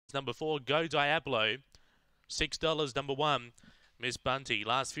Number 4, Go Diablo. $6, number 1, Miss Bunty.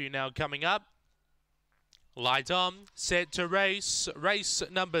 Last few now coming up. Light on, set to race. Race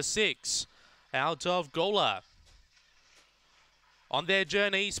number 6, out of Gawler. On their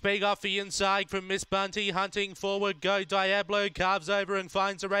journey, speed off the inside from Miss Bunty, hunting forward. Go Diablo, carves over and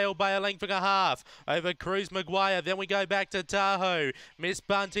finds a rail by a length and a half. Over Cruz Maguire, then we go back to Tahoe. Miss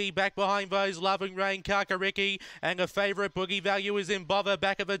Bunty back behind those, Loving Rain, Kakariki, and a favourite Boogie Value is in bother,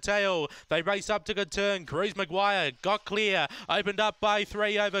 back of the tail. They race up to the turn. Cruz Maguire got clear, opened up by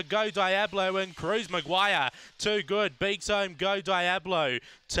 3 over Go Diablo, and Cruz Maguire, too good, beaks home Go Diablo.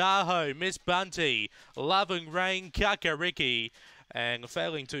 Tahoe, Miss Bunty, Loving Rain, Kakariki, and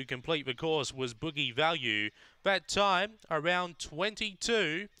failing to complete the course was Boogie Value. That time around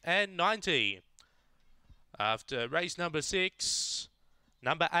 22:90. After race number 6,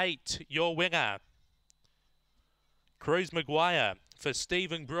 number 8, your winner, Cruz Maguire for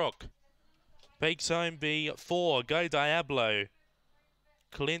Stephen Brook. Peaks home the 4, Go Diablo.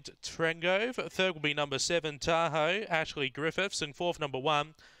 Clint Trengove. Third will be number 7, Tahoe, Ashley Griffiths. And fourth, number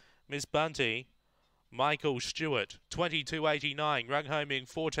 1, Miss Bunty, Michael Stewart. 22.89, rung home in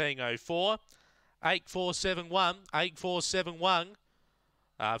 14.04. 8471, 8471.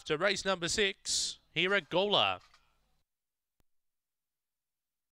 After race number 6, here at Gawler.